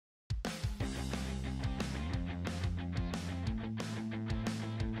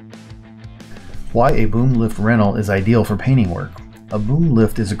Why a boom lift rental is ideal for painting work. A boom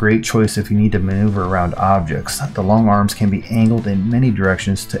lift is a great choice if you need to maneuver around objects. The long arms can be angled in many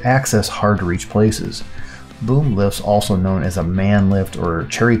directions to access hard to reach places. Boom lifts, also known as a man lift or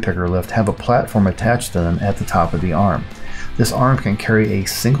cherry picker lift, have a platform attached to them at the top of the arm. This arm can carry a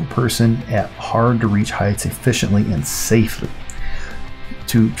single person at hard to reach heights efficiently and safely.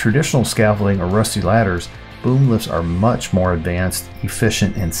 To traditional scaffolding or rusty ladders, boom lifts are much more advanced,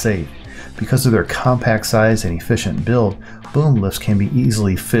 efficient, and safe. Because of their compact size and efficient build, boom lifts can be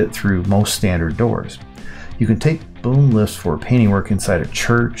easily fit through most standard doors. You can take boom lifts for painting work inside a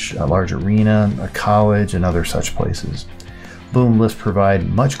church, a large arena, a college, and other such places. Boom lifts provide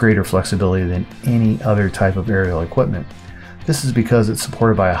much greater flexibility than any other type of aerial equipment. This is because it's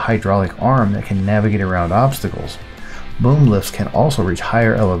supported by a hydraulic arm that can navigate around obstacles. Boom lifts can also reach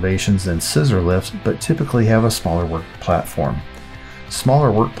higher elevations than scissor lifts, but typically have a smaller work platform.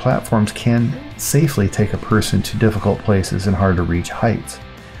 Smaller work platforms can safely take a person to difficult places and hard to reach heights.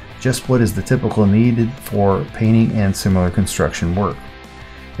 Just what is the typical needed for painting and similar construction work.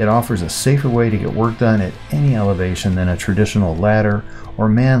 It offers a safer way to get work done at any elevation than a traditional ladder or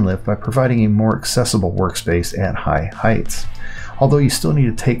man lift by providing a more accessible workspace at high heights. Although you still need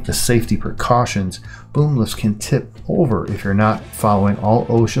to take the safety precautions, boom lifts can tip over if you're not following all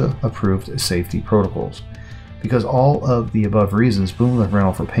OSHA approved safety protocols. Because all of the above reasons, boom lift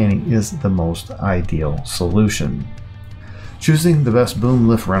rental for painting is the most ideal solution. Choosing the best boom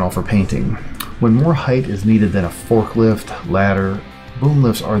lift rental for painting. When more height is needed than a forklift, ladder, boom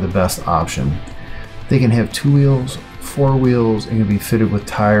lifts are the best option. They can have 2 wheels, 4 wheels, and can be fitted with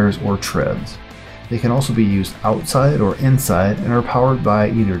tires or treads. They can also be used outside or inside and are powered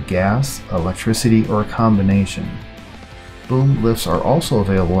by either gas, electricity, or a combination. Boom lifts are also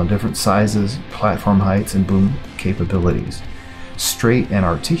available in different sizes, platform heights, and boom capabilities. Straight and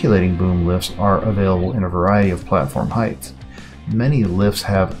articulating boom lifts are available in a variety of platform heights. Many lifts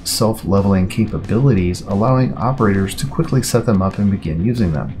have self-leveling capabilities, allowing operators to quickly set them up and begin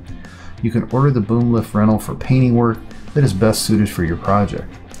using them. You can order the boom lift rental for painting work that is best suited for your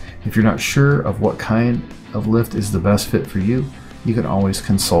project. If you're not sure of what kind of lift is the best fit for you, you can always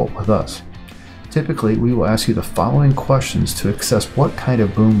consult with us. Typically, we will ask you the following questions to assess what kind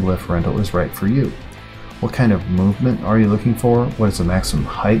of boom lift rental is right for you. What kind of movement are you looking for? What is the maximum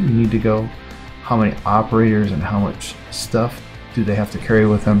height you need to go? How many operators and how much stuff do they have to carry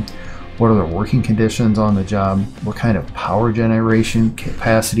with them? What are the working conditions on the job? What kind of power generation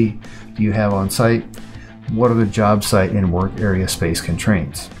capacity do you have on site? What are the job site and work area space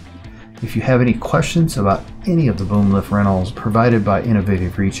constraints? If you have any questions about any of the boom lift rentals provided by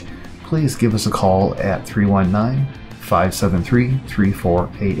Innovative Reach, please give us a call at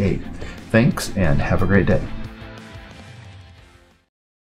 319-573-3488. Thanks and have a great day.